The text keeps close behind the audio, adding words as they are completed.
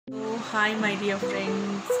Hi my dear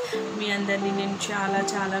friends, మీ అందరినీ నేను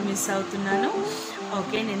చాలా మిస్ అవుతున్నాను.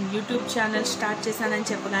 ఓకే, నేను యూట్యూబ్ ఛానల్ స్టార్ట్ చేశానని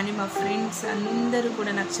చెప్పగానే మా ఫ్రెండ్స్ అందరూ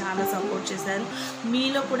కూడా నాకు చాలా సపోర్ట్ చేశారు.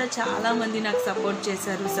 మీలో కూడా చాలామంది నాకు సపోర్ట్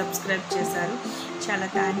చేశారు, సబ్స్క్రైబ్ చేశారు. చాలా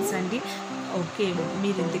థ్యాంక్స్ అండి. ఓకే,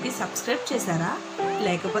 మీరు ఇంతకీ సబ్స్క్రైబ్ చేశారా?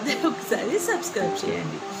 లేకపోతే ఒకసారి సబ్స్క్రైబ్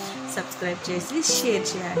చేయండి. సబ్స్క్రైబ్ చేసి షేర్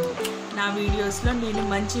చేయండి. నా వీడియోస్లో నేను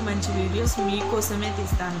మంచి వీడియోస్ మీకోసమే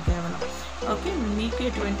తీస్తాను కేవలం. ఓకే, మీకు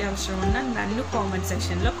ఎటువంటి అవసరం ఉన్నా నన్ను కామెంట్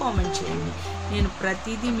సెక్షన్లో కామెంట్ చేయండి. నేను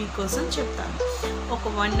ప్రతిదీ మీకోసం చెప్తాను.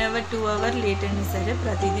 ఒక 1 hour 2 hour లేట్ అయినా సరే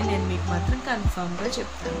ప్రతిదీ నేను మీకు మాత్రం కన్ఫర్మ్గా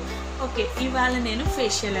చెప్తాను. ఓకే, ఇవాళ నేను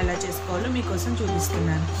ఫేషియల్ ఎలా చేసుకోవాలో మీకోసం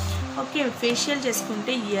చూపిస్తున్నాను. ఓకే, ఫేషియల్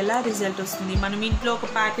చేసుకుంటే ఎలా రిజల్ట్ వస్తుంది? మనం ఇంట్లో ఒక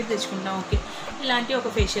ప్యాకెట్ తెచ్చుకుంటాం. ఓకే, ఇలాంటి ఒక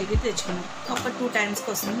ఫేషియల్కి తెచ్చుకున్నాం. ఒక 2 times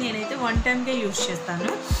వస్తుంది. నేనైతే 1 time యూజ్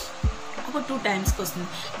చేస్తాను. ఒక 2 times వస్తుంది.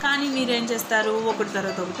 కానీ మీరేం చేస్తారు, ఒకటి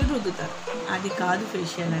తర్వాత ఒకటి రుద్దుతారు. అది కాదు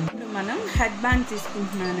ఫేషియల్ అంటే. ఇప్పుడు మనం హెడ్ బ్యాండ్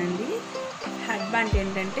తీసుకుంటున్నానండి. హెడ్ బ్యాండ్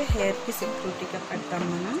ఏంటంటే హెయిర్కి సెక్యూరిటీగా పెడతాం.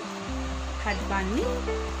 మనం హెడ్ బ్యాండ్ని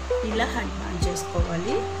ఇలా హెడ్ బ్యాండ్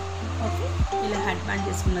చేసుకోవాలి. ఓకే, ఇలా హెడ్ బ్యాండ్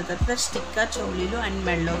చేసుకున్న తర్వాత స్టిక్కర్, చౌలీలు అండ్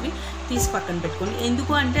మెడలోవి తీసి పక్కన పెట్టుకోండి.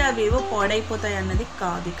 ఎందుకు అంటే అవేవో పాడైపోతాయి అన్నది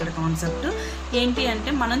కాదు ఇక్కడ కాన్సెప్ట్. ఏంటి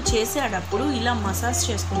అంటే మనం చేసేటప్పుడు ఇలా మసాజ్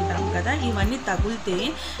చేసుకుంటాం కదా, ఇవన్నీ తగిలితే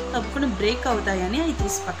తప్పకుండా బ్రేక్ అవుతాయని అవి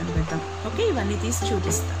తీసి పక్కన పెడతాం. ఓకే, ఇవన్నీ తీసి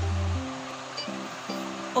చూపిస్తాం.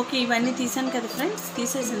 ఓకే, ఇవన్నీ తీసాను కదా ఫ్రెండ్స్.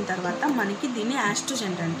 తీసేసిన తర్వాత మనకి దీన్ని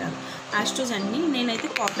యాస్ట్రోజెంట్ అంటారు. యాస్ట్రోజెంట్ని నేనైతే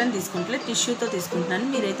కాటన్ తీసుకుంటలే, టిష్యూతో తీసుకుంటున్నాను.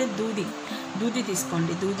 మీరైతే దూది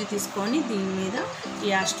తీసుకోండి. దూది తీసుకొని దీని మీద ఈ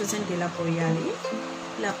యాస్ట్రోజెంట్ ఇలా పోయాలి.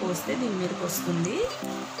 ఇలా పోస్తే దీని మీదకి వస్తుంది.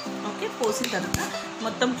 ఓకే, పోసిన తర్వాత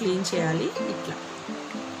మొత్తం క్లీన్ చేయాలి ఇట్లా.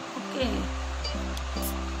 ఓకే,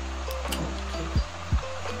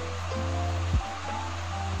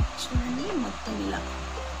 చూడండి మొత్తం ఇలా.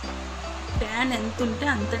 ట్యాన్ ఎంత ఉంటే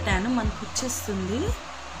అంత ట్యాన్ మనకు వచ్చేస్తుంది.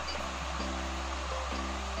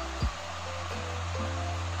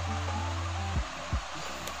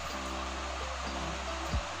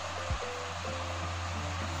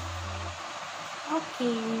 ఓకే,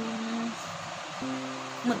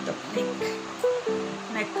 మొత్తం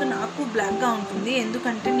నెక్ నాకు బ్లాక్గా ఉంటుంది.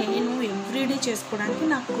 ఎందుకంటే నేను ఎవ్రీడే చేసుకోవడానికి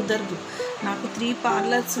నాకు కుదరదు. నాకు 3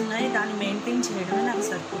 parlors ఉన్నాయి. దాన్ని మెయింటైన్ చేయడమే నాకు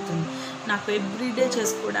సరిపోతుంది. నాకు ఎవ్రీడే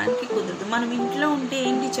చేసుకోవడానికి కుదరదు. మనం ఇంట్లో ఉంటే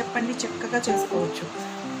ఏంటి చెప్పండి, చక్కగా చేసుకోవచ్చు.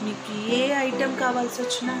 మీకు ఏ ఐటెం కావాల్సి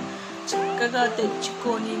వచ్చినా చక్కగా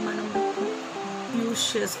తెచ్చుకొని మనం యూజ్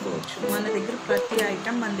చేసుకోవచ్చు. మన దగ్గర ప్రతి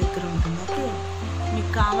ఐటెం మన దగ్గర ఉంటుంది. ఓకే,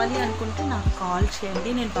 మీకు కావాలి అనుకుంటే నాకు కాల్ చేయండి,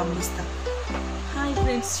 నేను పంపిస్తాను. హాయ్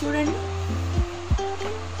ఫ్రెండ్స్, చూడండి,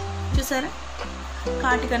 చూసారా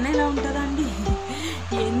కాటికన్నా ఎలా ఉంటుందా అండి?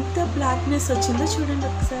 ఎంత బ్లాక్నెస్ వచ్చిందో చూడండి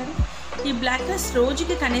ఒకసారి. ఈ బ్లాక్నెస్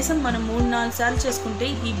రోజుకి కనీసం మనం 3-4 సార్లు చేసుకుంటే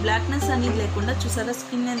ఈ బ్లాక్నెస్ అనేది లేకుండా, చూసారా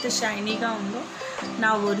స్కిన్ ఎంత షైనీగా ఉందో. నా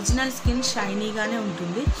ఒరిజినల్ స్కిన్ షైనీగానే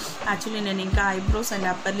ఉంటుంది. యాక్చువల్లీ నేను ఇంకా ఐబ్రోస్ అండ్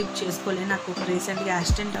అప్పర్ లిప్ చేసుకోలేను. నాకు రీసెంట్గా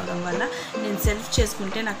యాక్సిడెంట్ అవ్వడం వల్ల నేను సెల్ఫ్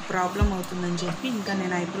చేసుకుంటే నాకు ప్రాబ్లం అవుతుందని చెప్పి ఇంకా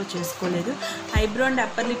నేను ఐబ్రో చేసుకోలేదు. ఐబ్రో అండ్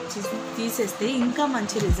అప్పర్ లిప్ తీసేస్తే ఇంకా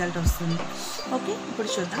మంచి రిజల్ట్ వస్తుంది. ఓకే,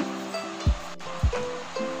 ఇప్పుడు చూద్దాం.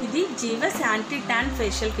 ఇది జీవస్ యాంటీ ట్యాన్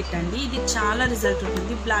ఫేషియల్ కిట్ అండి. ఇది చాలా రిజల్ట్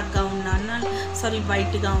ఉంటుంది. బ్లాక్గా ఉన్నా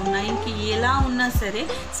వైట్గా ఉన్నా, ఇంక ఎలా ఉన్నా సరే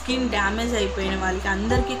స్కిన్ డ్యామేజ్ అయిపోయిన వాళ్ళకి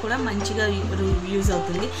అందరికీ కూడా మంచిగా యూజ్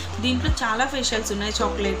అవుతుంది. దీంట్లో చాలా ఫేషియల్స్ ఉన్నాయి.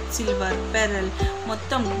 చాక్లెట్, సిల్వర్, పెరల్,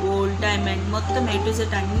 మొత్తం గోల్డ్, డైమండ్, మొత్తం A to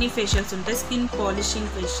Z అన్ని ఫేషియల్స్ ఉంటాయి. స్కిన్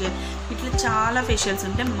పాలిషింగ్ ఫేషియల్, ఇట్లా చాలా ఫేషియల్స్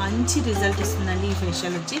ఉంటాయి. మంచి రిజల్ట్ ఇస్తుందండి ఈ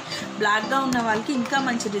ఫేషియల్ వచ్చి. బ్లాక్గా ఉన్న వాళ్ళకి ఇంకా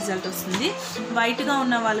మంచి రిజల్ట్ వస్తుంది. వైట్గా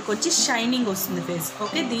ఉన్న వాళ్ళకి వచ్చి షైనింగ్ వస్తుంది ఫేస్.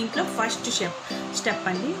 ఓకే, దీంట్లో ఫస్ట్ స్టెప్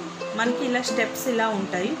అండి. మనకి ఇలా స్టెప్స్ ఇలా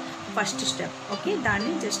ఉంటాయి. First step. ఓకే,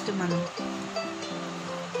 దాన్ని జస్ట్ మనం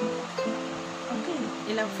ఓకే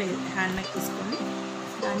ఇలా హ్యాండ్ నెక్ తీసుకొని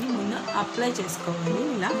దాన్ని ముందు అప్లై చేసుకోవాలి.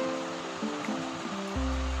 ఇలా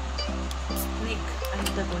నెక్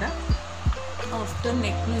అంతా కూడా ఆఫ్టర్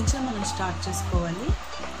నెక్ నుంచే మనం స్టార్ట్ చేసుకోవాలి.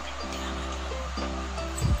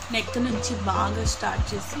 నెక్ నుంచి బాగా స్టార్ట్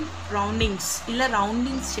చేసి ఇలా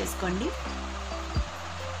రౌండింగ్స్ చేసుకోండి.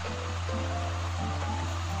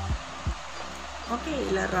 ఓకే,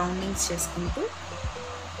 ఇలా రౌండింగ్స్ చేసుకుంటూ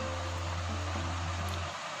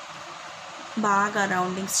బాగా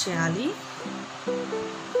రౌండింగ్స్ చేయాలి.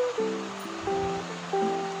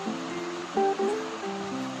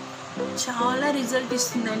 చాలా రిజల్ట్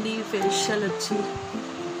ఇస్తుందండి ఈ ఫేషియల్ వచ్చి.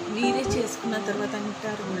 మీరే చేసుకున్న తర్వాత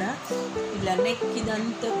అంటారు కూడా. ఇలా నెక్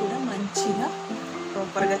ఇదంతా కూడా మంచిగా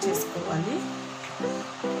ప్రాపర్గా చేసుకోవాలి.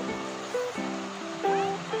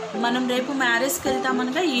 మనం రేపు మ్యారేజ్కి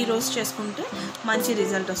వెళ్తామనగా ఈ రోజు చేసుకుంటే మంచి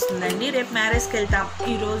రిజల్ట్ వస్తుందండి. రేపు మ్యారేజ్కి వెళ్తాం,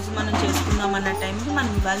 ఈ రోజు మనం చేసుకుందాం అన్న టైంకి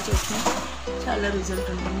మనం ఇవాళ చేసుకుంటే చాలా రిజల్ట్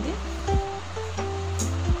ఉంటుంది.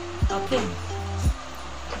 ఓకే,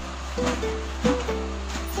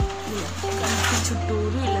 కంటి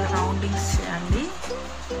చుట్టూరు ఇలా రౌండింగ్స్ చేయండి.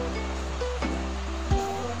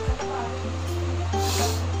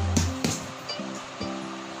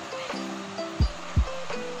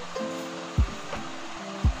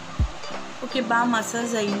 ఓకే, బాగా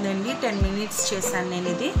మసాజ్ అయ్యిందండి. 10 మినిట్స్ చేశాను నేను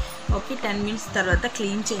ఇది. ఓకే, 10 మినిట్స్ తర్వాత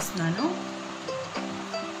క్లీన్ చేస్తున్నాను.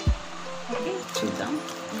 ఓకే, చూద్దాం.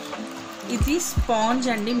 ఇది స్పాంజ్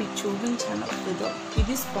అండి, మీకు చూపించాను ఏదో.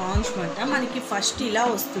 ఇది స్పాంజ్ మాట. మనకి ఫస్ట్ ఇలా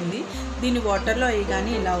వస్తుంది, దీన్ని వాటర్లో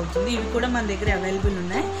వేయగానే ఇలా అవుతుంది. ఇవి కూడా మన దగ్గర అవైలబుల్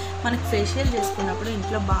ఉన్నాయి. మనకి ఫేషియల్ చేసుకున్నప్పుడు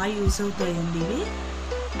ఇంట్లో బాగా యూజ్ అవుతాయండి ఇవి.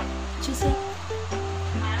 చూసే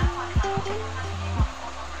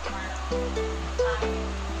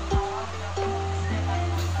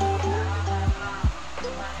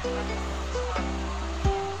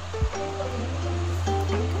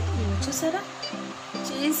చూసారా,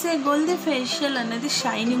 చేసే గొల్ది ఫేషియల్ అనేది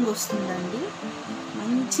షైనింగ్ వస్తుందండి,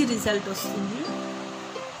 మంచి రిజల్ట్ వస్తుంది.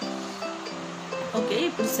 ఓకే,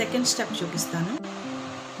 ఇప్పుడు సెకండ్ స్టెప్ చూపిస్తాను.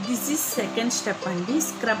 దిస్ ఈజ్ సెకండ్ స్టెప్ అండి,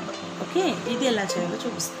 స్క్రబ్. ఓకే, ఇది ఎలా చేయాలో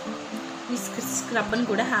చూపిస్తాను. ఈ స్క్రబ్ని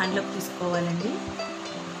కూడా హ్యాండ్లోకి తీసుకోవాలండి.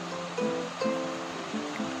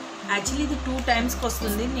 యాక్చువల్లీ ఇది 2 టైమ్స్కి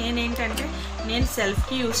వస్తుంది. నేనేంటంటే నేను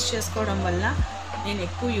సెల్ఫ్కి యూస్ చేసుకోవడం వల్ల నేను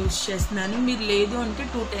ఎక్కువ యూజ్ చేస్తున్నాను. మీరు లేదు అంటే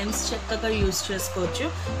 2 టైమ్స్ చక్కగా యూజ్ చేసుకోవచ్చు.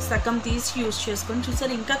 సగం తీసి యూజ్ చేసుకొని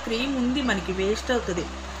చూసారు, ఇంకా క్రీమ్ ఉంది మనకి, వేస్ట్ అవుతుంది.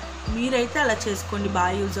 మీరైతే అలా చేసుకోండి,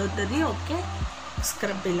 బాగా యూజ్ అవుతుంది. ఓకే,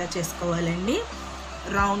 స్క్రబ్ ఇలా చేసుకోవాలండి,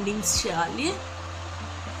 రౌండింగ్స్ చేయాలి.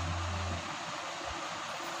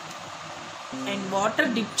 అండ్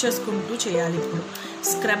వాటర్ డిప్ చేసుకుంటూ చేయాలి. ఇప్పుడు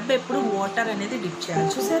స్క్రబ్ ఎప్పుడు వాటర్ అనేది డిప్ చేయాలి.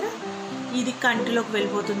 చూసారా, ఇది కంటిలోకి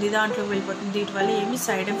వెళ్ళిపోతుంది, దాంట్లోకి వెళ్ళిపోతుంది. వీటి వల్ల ఏమి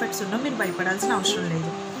సైడ్ ఎఫెక్ట్స్ ఉన్నా మీరు భయపడాల్సిన అవసరం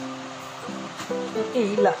లేదు. ఓకే,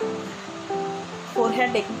 ఇలా ఫోర్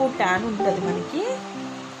హెడ్ ఎక్కువ ట్యాన్ ఉంటుంది మనకి,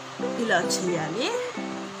 ఇలా చేయాలి.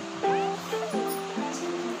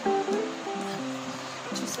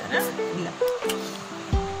 చూసారా, ఇలా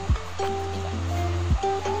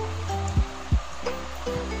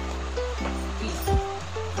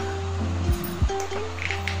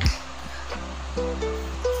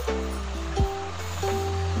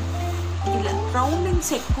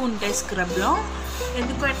రౌండింగ్స్ ఎక్కువ ఉంటాయి స్క్రబ్లో.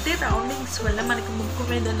 ఎందుకంటే రౌండింగ్స్ వల్ల మనకి ముక్కు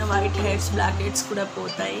మీద ఉన్న వైట్ హెయిర్స్, బ్లాక్ హెయిర్స్ కూడా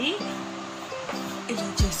పోతాయి. ఇలా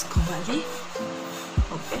చేసుకోవాలి.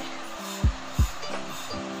 ఓకే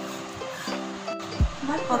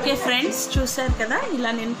ఓకే ఫ్రెండ్స్, చూసారు కదా,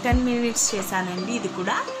 ఇలా నేను 10 మినిట్స్ చేశానండి. ఇది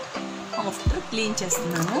కూడా ఆఫ్టర్ క్లీన్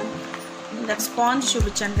చేస్తున్నాను. ఇందాక స్పాంజ్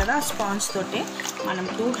చూపించాను కదా, ఆ స్పాంజ్ తోటే మనం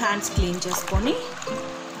 2 హ్యాండ్స్ క్లీన్ చేసుకొని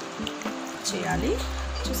చేయాలి.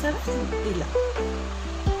 చూసారా, ఇలా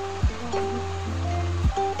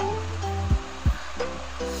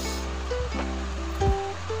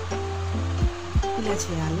ఇలా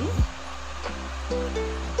చేయాలి.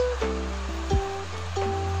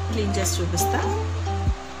 క్లీన్ చేసి చూపిస్తా.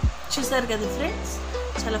 చూసారు కదా ఫ్రెండ్స్,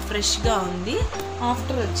 చాలా ఫ్రెష్గా ఉంది.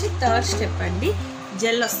 ఆఫ్టర్ వచ్చి థర్డ్ స్టెప్ అండి,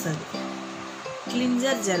 జెల్ వస్తుంది,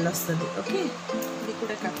 క్లిన్జర్ జెల్ వస్తుంది. ఓకే, ఇది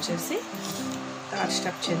కూడా కట్ చేసి థర్డ్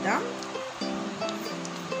స్టెప్ చేద్దాం.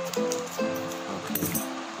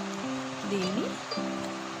 దీన్ని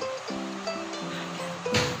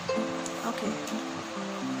ఓకే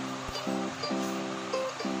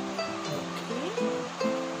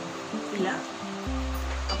ఇలా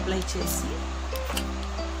అప్లై చేసి,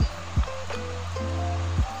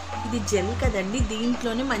 ఇది జెల్ కదండి,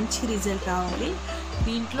 దీంట్లోనే మంచి రిజల్ట్ రావాలి.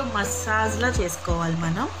 దీంట్లో మసాజ్లా చేసుకోవాలి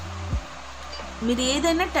మనం. మీరు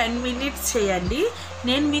ఏదైనా 10 మినిట్స్ చేయండి.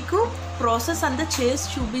 నేను మీకు ప్రాసెస్ అంతా చేసి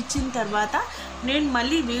చూపించిన తర్వాత నేను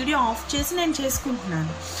మళ్ళీ వీడియో ఆఫ్ చేసి నేను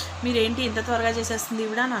చేసుకుంటున్నాను. మీరేంటి ఇంత త్వరగా చేసేస్తుంది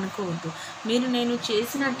కూడా అని అనుకోవద్దు. నేను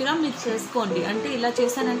చేసినట్టుగా మీరు చేసుకోండి. అంటే ఇలా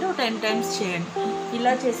చేశానంటే ఒక 10 టైమ్స్ చేయండి,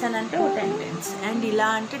 ఇలా చేశానంటే ఒక 10 టైమ్స్, అండ్ ఇలా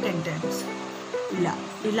అంటే 10 టైమ్స్,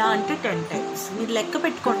 ఇలా అంటే 10 టైమ్స్. మీరు లెక్క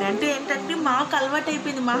పెట్టుకోండి. అంటే ఏంటంటే మాకు అలవాటు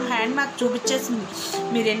అయిపోయింది, మా హ్యాండ్ మాకు చూపించేసింది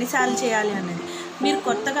మీరు ఎన్నిసార్లు చేయాలి అన్నది. మీరు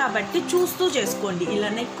కొత్త కాబట్టి చూస్తూ చేసుకోండి. ఇలా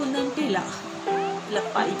నెక్ ఉందంటే ఇలా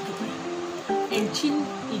పైకి, అండ్ చిన్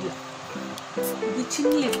ఇలా, ఇది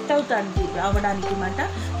చిన్న లిఫ్ట్ అవుతుంది రావడానికి అన్నమాట.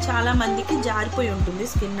 చాలామందికి జారిపోయి ఉంటుంది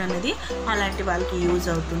స్కిన్ అన్నది, అలాంటి వాళ్ళకి యూజ్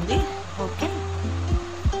అవుతుంది. ఓకే,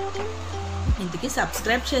 ఇంతకీ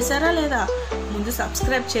సబ్స్క్రైబ్ చేశారా లేదా? ముందు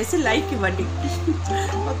సబ్స్క్రైబ్ చేసి లైక్ ఇవ్వండి.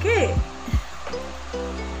 ఓకే,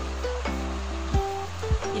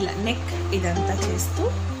 ఇలా నెక్ ఇదంతా చేస్తూ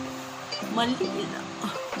మళ్ళీ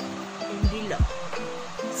ఇలా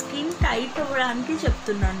స్కిన్ టైట్ అవ్వడానికి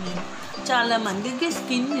చెప్తున్నాను నేను. చాలామందికి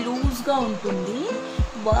స్కిన్ లూజ్గా ఉంటుంది,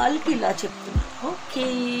 వాళ్ళకి ఇలా చెప్తున్నాను. ఓకే,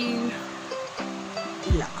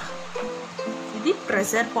 ఇలా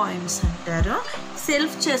ప్రెషర్ పాయింట్స్ అంటారు.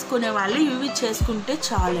 సెల్ఫ్ చేసుకునే వాళ్ళు ఇవి చేసుకుంటే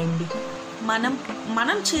చాలండి.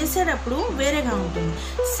 మనం చేసేటప్పుడు వేరేగా ఉంటుంది,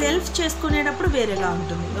 సెల్ఫ్ చేసుకునేటప్పుడు వేరేగా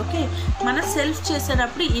ఉంటుంది. ఓకే, మనం సెల్ఫ్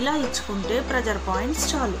చేసేటప్పుడు ఇలా ఇచ్చుకుంటే ప్రెషర్ పాయింట్స్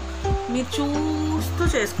చాలు. మీరు చూస్తూ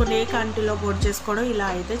చేసుకుని ఏ కంటిలో బోర్డు చేసుకోవడం ఇలా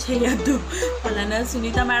అయితే చేయొద్దు. అలానే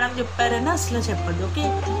సునీత మేడం చెప్పారని అసలు చెప్పద్దు. ఓకే,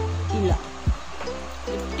 ఇలా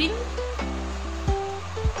lifting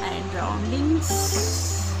and రౌండింగ్స్.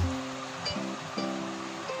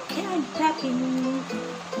 Okay, and tapping.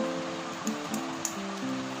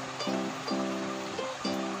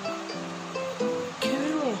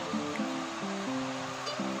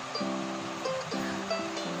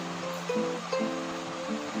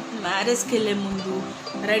 మ్యారేజ్కి వెళ్ళే ముందు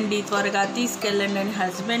రండి త్వరగా తీసుకెళ్ళండి అని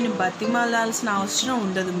హస్బెండ్ని బతిమాలాల్సిన అవసరం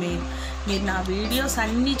ఉండదు. మీరు నా వీడియోస్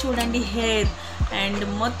అన్నీ చూడండి. హెయిర్ అండ్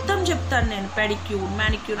మొత్తం చెప్తాను నేను, పెడిక్యూర్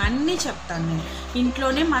మ్యానిక్యూర్ అన్నీ చెప్తాను నేను.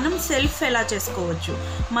 ఇంట్లోనే మనం సెల్ఫ్ ఎలా చేసుకోవచ్చు.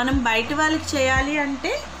 మనం బయట వాళ్ళకి చేయాలి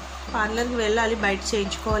అంటే పార్లర్కి వెళ్ళాలి, బయట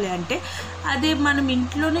చేయించుకోవాలి అంటే అదే మనం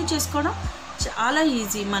ఇంట్లోనే చేసుకోవడం చాలా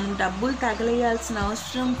ఈజీ. మనం డబ్బులు తగలేయాల్సిన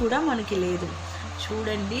అవసరం కూడా మనకి లేదు.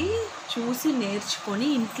 చూడండి, చూసి నేర్చుకొని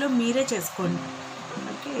ఇంట్లో మీరే చేసుకోండి.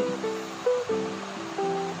 ఓకే,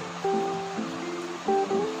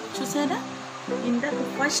 చూసారా ఇందాక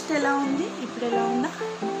ఫస్ట్ ఎలా ఉంది, ఇప్పుడు ఎలా ఉందా?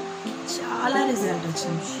 చాలా రిజల్ట్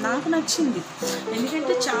వచ్చింది, నాకు నచ్చింది.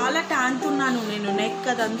 ఎందుకంటే చాలా ట్యాన్తో ఉన్నాను నేను, నెక్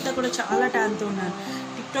అదంతా కూడా చాలా ట్యాన్తో ఉన్నాను.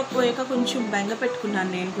 టిక్టాక్ పోయాక కొంచెం బెంగ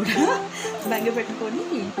పెట్టుకున్నాను, నేను కూడా బెంగ పెట్టుకొని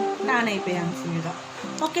ట్యాన్ అయిపోయాను ఫుల్గా.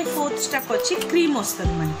 ఓకే, ఫోర్త్ స్టెప్ వచ్చి క్రీమ్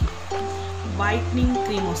వస్తుంది మనకి, వైట్నింగ్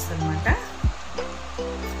క్రీమ్ వస్తుంది అన్నమాట.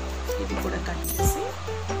 ఇది కూడా కట్ చేసి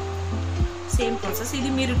సేమ్ ప్రాసెస్. ఇది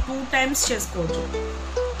మీరు 2 times చేసుకోవచ్చు.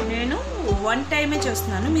 నేను 1 time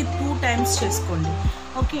చేస్తున్నాను, మీరు 2 times చేసుకోండి.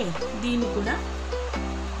 ఓకే, దీన్ని కూడా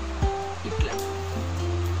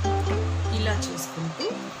ఇలా చేసుకుంటూ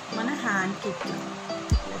మన హ్యాండ్కి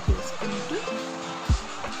ఇలా చేసుకుంటూ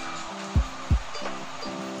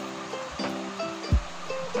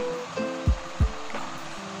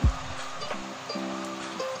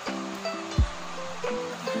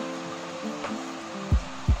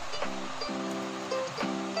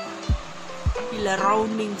ఇలా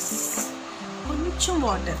రౌండింగ్స్, కొంచెం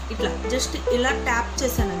వాటర్ ఇట్లా జస్ట్ ఇలా ట్యాప్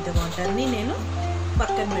చేశానంతే. వాటర్ని నేను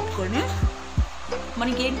పక్కన పెట్టుకొని,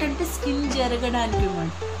 మనకి ఏంటంటే స్కిన్ జరగడానికి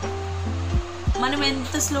మనం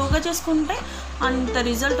ఎంత స్లోగా చేసుకుంటే అంత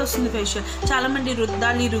రిజల్ట్ వస్తుంది ఫేషియల్. చాలామంది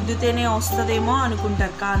రుద్దితేనే వస్తుందేమో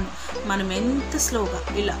అనుకుంటారు, కానీ మనం ఎంత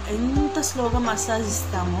స్లోగా మసాజ్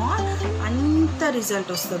ఇస్తామో అంత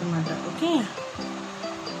రిజల్ట్ వస్తుంది అన్నమాట. ఓకే,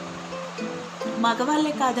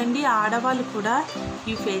 మగవాళ్ళే కాదండి, ఆడవాళ్ళు కూడా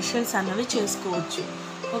ఈ ఫేషియల్స్ అన్నవి చేసుకోవచ్చు.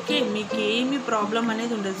 ఓకే, మీకు ఏమి ప్రాబ్లం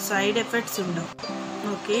అనేది ఉండదు, సైడ్ ఎఫెక్ట్స్ ఉండవు.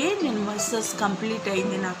 ఓకే, నేను మసాజ్ కంప్లీట్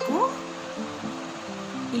అయింది. నాకు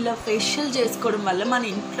ఇలా ఫేషియల్ చేసుకోవడం వల్ల మన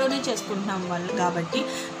ఇంట్లోనే చేసుకుంటున్నాం కాబట్టి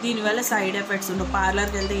దీనివల్ల సైడ్ ఎఫెక్ట్స్ ఉండవు.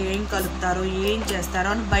 పార్లర్కి వెళ్తే ఏం కలుపుతారో ఏం చేస్తారో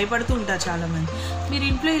అని భయపడుతూ ఉంటారు చాలామంది. మీరు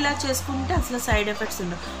ఇంట్లో ఇలా చేసుకుంటే అసలు సైడ్ ఎఫెక్ట్స్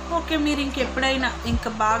ఉండవు. ఓకే, మీరు ఇంకెప్పుడైనా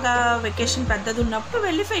ఇంకా బాగా వెకేషన్ పెద్దది ఉన్నప్పుడు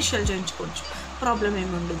వెళ్ళి ఫేషియల్ చేయించుకోవచ్చు, ప్రాబ్లం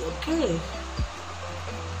ఏమి ఉండదు. ఓకే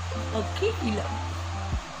ఓకే, ఇలా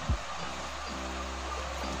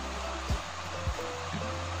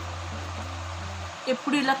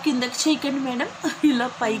ఎప్పుడు ఇలా కిందకి చేయకండి మేడం, ఇలా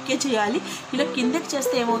పైకే చేయాలి. ఇలా కిందకి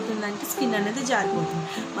చేస్తే ఏమవుతుందంటే స్కిన్ అనేది జారిపోతుంది.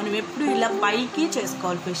 మనం ఎప్పుడు ఇలా పైకి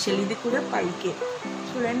చేసుకోవాలి ఫేషియల్. ఇది కూడా పైకే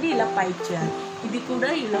చూడండి, ఇలా పైకి చేయాలి. ఇది కూడా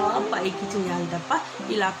ఇలా పైకి చేయాలి తప్ప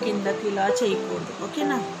ఇలా కిందకి ఇలా చేయకూడదు.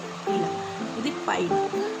 ఓకేనా, ఇలా ఇది పైన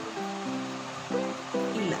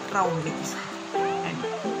ఇలా రౌండింగ్స్ అండ్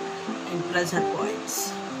ప్రెషర్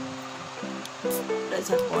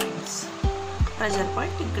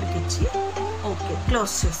పాయింట్ ఇక్కడికి ఇచ్చి ఓకే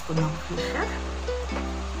క్లోజ్ చేసుకుందాం.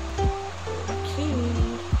 ఓకే,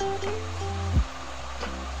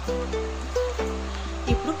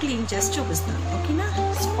 ఇప్పుడు క్లీన్ చేసి చూపిస్తాను. ఓకేనా,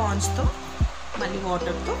 స్పాంజ్తో మళ్ళీ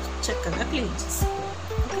వాటర్తో చక్కగా క్లీన్ చేసుకోవాలి.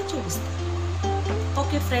 ఓకే, చూపిస్తాను.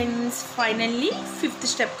 ఓకే ఫ్రెండ్స్, ఫైనల్లీ 5th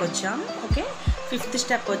స్టెప్కి వచ్చాం. ఓకే, 5th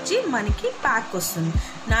స్టెప్ వచ్చి మనకి ప్యాక్ వస్తుంది.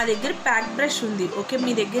 నా దగ్గర ప్యాక్ బ్రష్ ఉంది. ఓకే,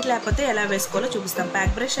 మీ దగ్గర లేకపోతే ఎలా వేసుకోవాలో చూపిస్తాం.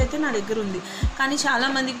 ప్యాక్ బ్రష్ అయితే నా దగ్గర ఉంది, కానీ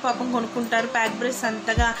చాలామందికి పాపం కొనుక్కుంటారు, ప్యాక్ బ్రష్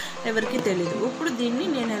అంతగా ఎవరికి తెలియదు. ఇప్పుడు దీన్ని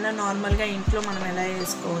నేను ఎలా నార్మల్గా ఇంట్లో మనం ఎలా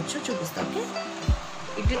వేసుకోవచ్చో చూపిస్తాం. ఓకే,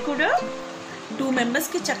 ఇది కూడా 2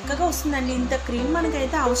 మెంబర్స్కి చక్కగా వస్తుందండి. ఇంత క్రీమ్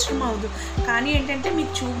మనకైతే అవసరం అవ్వదు, కానీ ఏంటంటే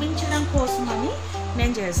మీకు చూపించడం కోసమని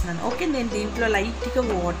నేను చేస్తున్నాను. ఓకే, నేను దీంట్లో లైట్గా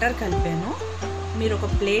వాటర్ కలిపాను. మీరు ఒక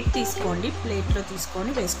ప్లేట్ తీసుకోండి, ప్లేట్లో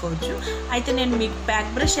తీసుకొని వేసుకోవచ్చు. అయితే నేను మీకు ప్యాక్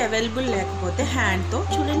బ్రష్ అవైలబుల్ లేకపోతే హ్యాండ్తో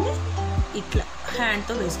చూడండి, ఇట్లా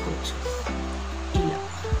హ్యాండ్తో వేసుకోవచ్చు. ఇలా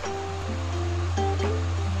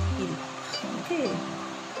ఓకే,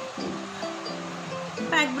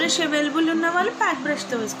 ప్యాక్ బ్రష్ అవైలబుల్ ఉన్న వాళ్ళు ప్యాక్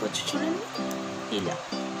బ్రష్తో వేసుకోవచ్చు. చూడండి ఇలా.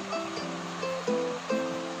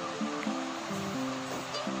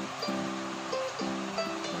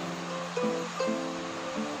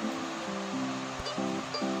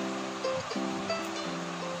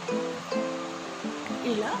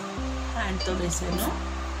 ఇలా హ్యాండ్తో వేసాను.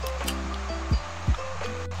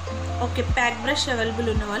 ఓకే, ప్యాక్ బ్రష్ అవైలబుల్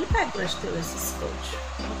ఉన్న వాళ్ళు ప్యాక్ బ్రష్తో వేసేసుకోవచ్చు.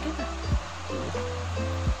 ఓకేనా?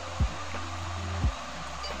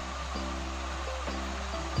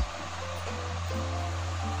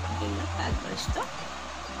 ఇలా ప్యాక్ బ్రష్తో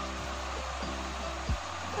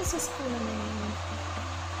వేసేసుకోవాలి.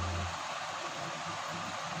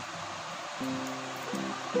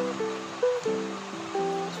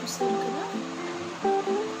 చూసారు కదా?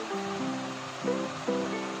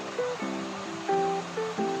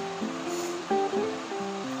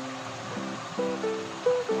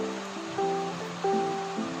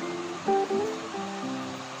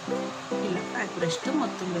 బ్రష్తో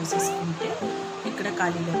మొత్తం వేసేసుకుంటే ఇక్కడ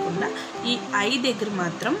ఖాళీ లేకుండా. ఈ ఐ దగ్గర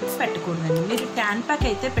మాత్రం పెట్టకూడదండి. మీరు ట్యాన్ ప్యాక్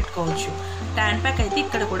అయితే పెట్టుకోవచ్చు. ట్యాన్ ప్యాక్ అయితే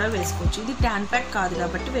ఇక్కడ కూడా వేసుకోవచ్చు. ఇది ట్యాన్ ప్యాక్ కాదు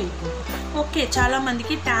కాబట్టి వేయకూడదు. ఓకే,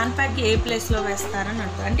 చాలామందికి ట్యాన్ ప్యాక్ ఏ ప్లేస్లో వేస్తారని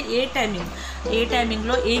అడుగుతారు. అంటే ఏ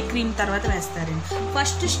టైమింగ్లో ఏ క్రీమ్ తర్వాత వేస్తారండి.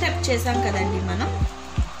 ఫస్ట్ స్టెప్ చేసాం కదండి మనం.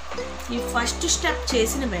 ఈ ఫస్ట్ స్టెప్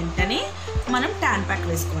చేసిన వెంటనే మనం ట్యాన్ ప్యాక్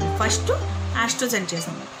వేసుకోవాలి. ఫస్ట్ ఆస్ట్రోజెన్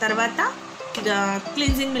చేసాం, తర్వాత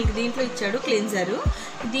క్లిన్జింగ్ మిల్క్ దీంట్లో ఇచ్చాడు క్లిన్జరు.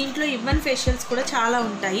 దీంట్లో ఇవ్వన్ ఫేషియల్స్ కూడా చాలా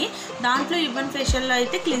ఉంటాయి. దాంట్లో ఇవ్వన్ ఫేషియల్లో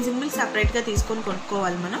అయితే క్లిన్జింగ్ మిల్క్ సపరేట్గా తీసుకొని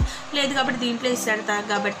కొనుక్కోవాలి మనం. లేదు కాబట్టి దీంట్లో ఇస్తాడు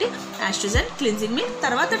కాబట్టి ఆస్ట్రోజెన్, క్లిన్జింగ్ మిల్క్,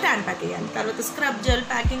 తర్వాత ట్యాన్ ప్యాక్ వేయాలి. తర్వాత స్క్రబ్ జెల్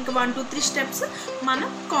ప్యాకింగ్ 1, 2, 3 స్టెప్స్ మనం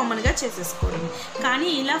కామన్గా చేసేసుకోవడం. కానీ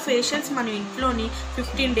ఇలా ఫేషియల్స్ మనం ఇంట్లోని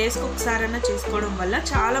 15 డేస్కి ఒకసారైనా చేసుకోవడం వల్ల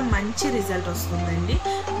చాలా మంచి రిజల్ట్ వస్తుందండి.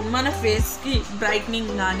 మన ఫేస్కి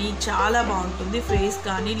బ్రైట్నింగ్ కానీ చాలా బాగుంటుంది. ఫేస్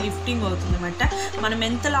కానీ లిఫ్టింగ్ అవుతుంది అనమాట. మనం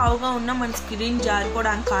ఎంత లావుగా ఉన్నా మన స్కిన్ జారిపోవడానికి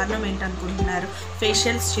కారణం ఏంటనుకుంటున్నారు?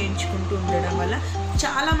 ఫేషియల్స్ చేయించుకుంటూ ఉండడం వల్ల.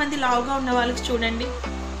 చాలామంది లావుగా ఉన్న వాళ్ళకి చూడండి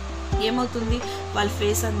ఏమవుతుంది, వాళ్ళ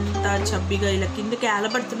ఫేస్ అంతా చబ్బిగా ఇలా కిందకి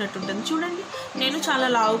ఏలబడుతున్నట్టు ఉంటుంది. చూడండి, నేను చాలా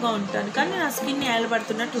లావుగా ఉంటాను కానీ నా స్కిన్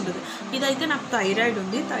ఏలబడుతున్నట్టు ఉంటుంది. ఇదైతే నాకు థైరాయిడ్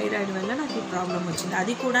ఉంది. థైరాయిడ్ వల్ల నాకు ఈ ప్రాబ్లం వచ్చింది.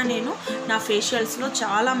 అది కూడా నేను నా ఫేషియల్స్లో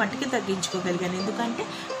చాలా మట్టుకి తగ్గించుకోగలిగాను. ఎందుకంటే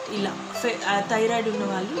ఇలా థైరాయిడ్ ఉన్న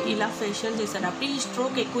వాళ్ళు ఇలా ఫేషియల్ చేసేటప్పుడు ఈ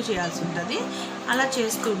స్ట్రోక్ ఎక్కువ చేయాల్సి ఉంటుంది. అలా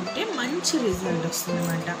చేస్తుంటే మంచి రిజల్ట్ వస్తుంది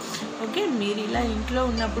అన్నమాట. ఓకే, మీరు ఇలా ఇంట్లో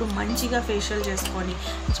ఉన్నప్పుడు మంచిగా ఫేషియల్ చేసుకొని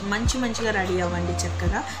మంచిగా రెడీ అవ్వండి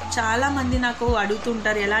చక్కగా. చాలామంది నాకు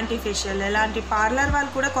అడుగుతుంటారు ఎలాంటి ఫేషియల్, ఎలాంటి పార్లర్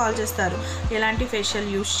వాళ్ళు కూడా కాల్ చేస్తారు, ఎలాంటి ఫేషియల్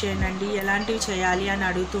యూస్ చేయండి, ఎలాంటివి చేయాలి అని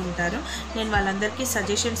అడుగుతూ ఉంటారు. నేను వాళ్ళందరికీ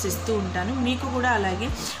సజెషన్స్ ఇస్తూ ఉంటాను. మీకు కూడా అలాగే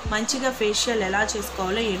మంచిగా ఫేషియల్ ఎలా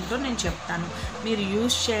చేసుకోవాలో ఏంటో నేను చెప్తాను. మీరు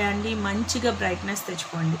యూస్ చేయండి, మంచిగా బ్రైట్నెస్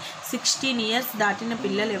తెచ్చుకోండి. 16 ఇయర్స్ దాటిన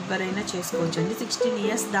పిల్లలు ఎవరైనా చేసుకోవచ్చండి. 16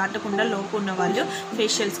 ఇయర్స్ దాటకుండా లోపు ఉన్న వాళ్ళు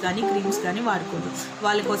ఫేషియల్స్ కానీ క్రీమ్స్ కానీ వాడకూడదు.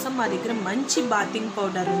 వాళ్ళ కోసం మా దగ్గర మంచి బాతింగ్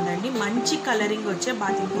పౌడర్ ఉందండి. మంచి కలరింగ్ వచ్చే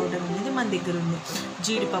బాతింగ్ పౌడర్ అనేది మన దగ్గర ఉంది.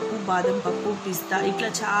 జీడిపప్పు, బాదం పప్పు, పిస్తా ఇట్లా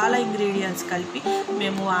చాలా ఇంగ్రీడియంట్స్ కలిపి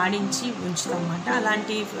మేము ఆడించి ఉంచుతాం అన్నమాట.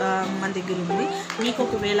 అలాంటి మన దగ్గర ఉంది. మీకు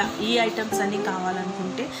ఒకవేళ ఈ ఐటమ్స్ అన్నీ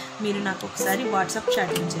కావాలనుకుంటే మీరు నాకు ఒకసారి వాట్సాప్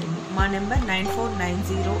చాటింగ్ చేయండి. మా నెంబర్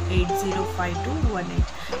 9490805218.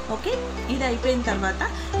 ఓకే, ఇది అయిపోయిన తర్వాత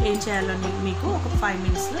ఏం చేయాలో మీకు ఒక 5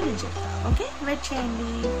 మినిట్స్లో నేను చెప్తాను. ఓకే, వెయిట్ చేయండి.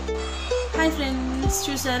 హాయ్ ఫ్రెండ్స్,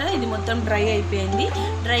 చూసారా ఇది మొత్తం డ్రై అయిపోయింది.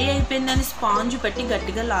 డ్రై అయిపోయిందని స్పాంజ్ పెట్టి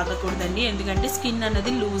గట్టిగా లాగకూడదండి, ఎందుకంటే స్కిన్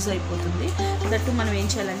అనేది లూజ్ అయిపోతుంది. దట్టు మనం ఏం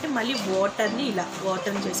చేయాలంటే మళ్ళీ వాటర్ని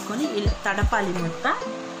చేసుకొని ఇలా తడపాలి మొత్తం.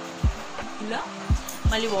 ఇలా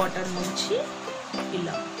మళ్ళీ వాటర్ నుంచి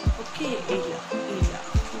ఇలా. ఓకే, ఇలా.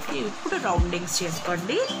 ఓకే, ఇప్పుడు రౌండింగ్స్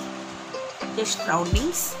చేసుకోండి. జస్ట్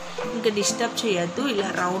రౌండింగ్స్, ఇంకా డిస్టర్బ్ చేయొద్దు. ఇలా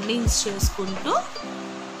రౌండింగ్స్ చేసుకుంటూ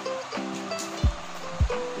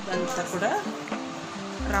ఇదంతా కూడా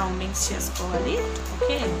రౌండింగ్స్ చేసుకోవాలి.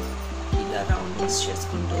 ఓకే, ఇలా రౌండింగ్స్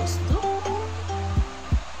చేసుకుంటూ వస్తూ.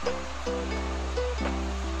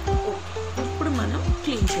 ఓకే, ఇప్పుడు మనం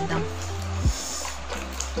క్లీన్ చేద్దాం.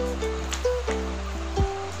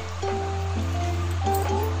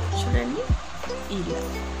 చూడండి ఇలా.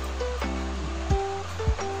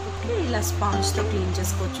 ఇలా స్పాంజ్తో క్లీన్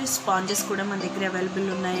చేసుకోవచ్చు. స్పాంజెస్ కూడా మన దగ్గర అవైలబుల్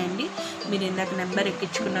ఉన్నాయండి. మీరు ఇందాక నెంబర్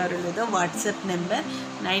ఎక్కించుకున్నారో లేదో, వాట్సాప్ నెంబర్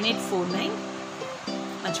 9849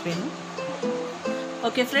 మర్చిపోయాను.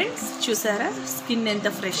 ఓకే ఫ్రెండ్స్, చూసారా స్కిన్ ఎంత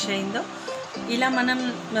ఫ్రెష్ అయిందో. ఇలా మనం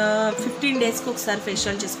 15 డేస్కి ఒకసారి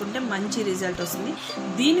ఫేషియల్ చేసుకుంటే మంచి రిజల్ట్ వస్తుంది.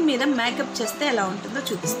 దీని మీద మేకప్ చేస్తే ఎలా ఉంటుందో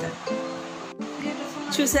చూపిస్తాను.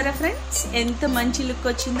 చూసారా ఫ్రెండ్స్ ఎంత మంచి లుక్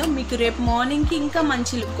వచ్చిందో. మీకు రేపు మార్నింగ్కి ఇంకా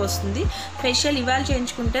మంచి లుక్ వస్తుంది. ఫేషియల్ ఇవాళ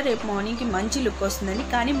చేయించుకుంటే రేపు మార్నింగ్కి మంచి లుక్ వస్తుందని.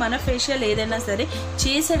 కానీ మన ఫేషియల్ ఏదైనా సరే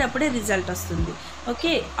చేసేటప్పుడే రిజల్ట్ వస్తుంది.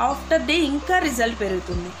 ఓకే, ఆఫ్టర్ డే ఇంకా రిజల్ట్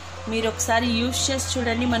పెరుగుతుంది. మీరు ఒకసారి యూస్ చేసి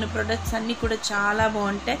చూడండి. మన ప్రొడక్ట్స్ అన్నీ కూడా చాలా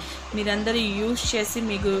బాగుంటాయి. మీరందరూ యూస్ చేసి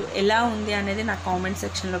మీకు ఎలా ఉంది అనేది నా కామెంట్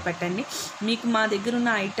సెక్షన్లో పెట్టండి. మీకు మా దగ్గర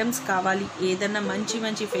ఉన్న ఐటమ్స్ కావాలి, ఏదన్నా మంచి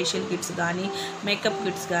మంచి ఫేషియల్ కిట్స్ కానీ మేకప్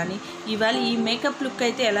కిట్స్ కానీ. ఇవాళ ఈ మేకప్ లుక్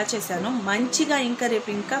అయితే ఎలా చేశానో మంచిగా ఇంకా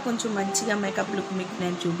రేపు ఇంకా కొంచెం మంచిగా మేకప్ లుక్ మీకు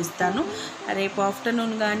నేను చూపిస్తాను. రేపు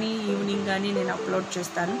ఆఫ్టర్నూన్ కానీ ఈవినింగ్ కానీ నేను అప్లోడ్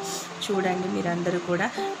చేస్తాను. చూడండి మీరందరూ కూడా.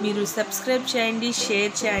 మీరు సబ్స్క్రైబ్ చేయండి,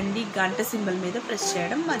 షేర్ చేయండి, గంట సింబల్ మీద ప్రెస్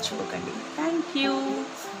చేయడం మర్చిపోకండి. Thank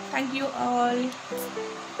you all.